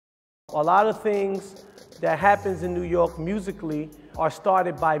A lot of things that happens in New York musically are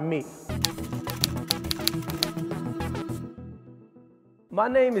started by me. My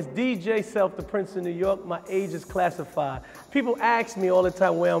name is DJ Self, the Prince of New York. My age is classified. People ask me all the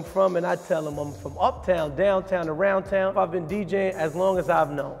time where I'm from, and I tell them I'm from uptown, downtown, around town. I've been DJing as long as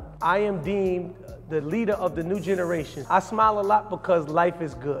I've known. I am deemed the leader of the new generation. I smile a lot because life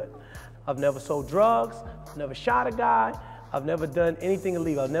is good. I've never sold drugs, I've never shot a guy, I've never done anything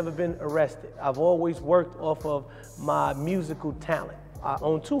illegal, I've never been arrested. I've always worked off of my musical talent. I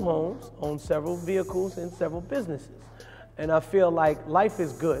own 2 homes, own several vehicles and several businesses. And I feel like life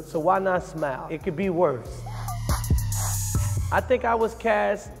is good, so why not smile? It could be worse. I think I was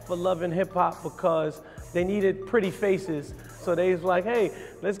cast for Love and Hip Hop because they needed pretty faces. So they was like, hey,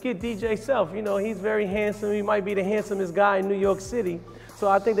 let's get DJ Self. You know, he's very handsome. He might be the handsomest guy in New York City. So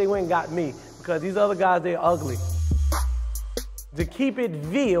I think they went and got me because these other guys, they're ugly. To keep it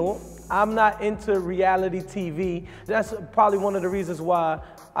real, I'm not into reality TV. That's probably one of the reasons why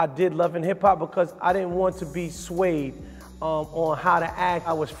I did Love and Hip Hop, because I didn't want to be swayed on how to act.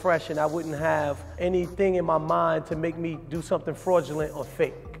 I was fresh and I wouldn't have anything in my mind to make me do something fraudulent or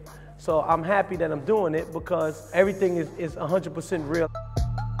fake. So I'm happy that I'm doing it because everything is 100% real.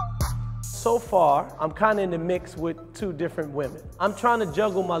 So far, I'm kind of in the mix with 2 different women. I'm trying to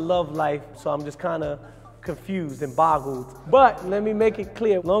juggle my love life, so I'm just kind of confused and boggled. But let me make it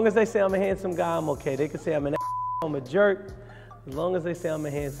clear, as long as they say I'm a handsome guy, I'm okay. They can say I'm an I'm a jerk. As long as they say I'm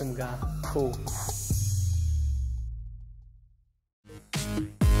a handsome guy, cool.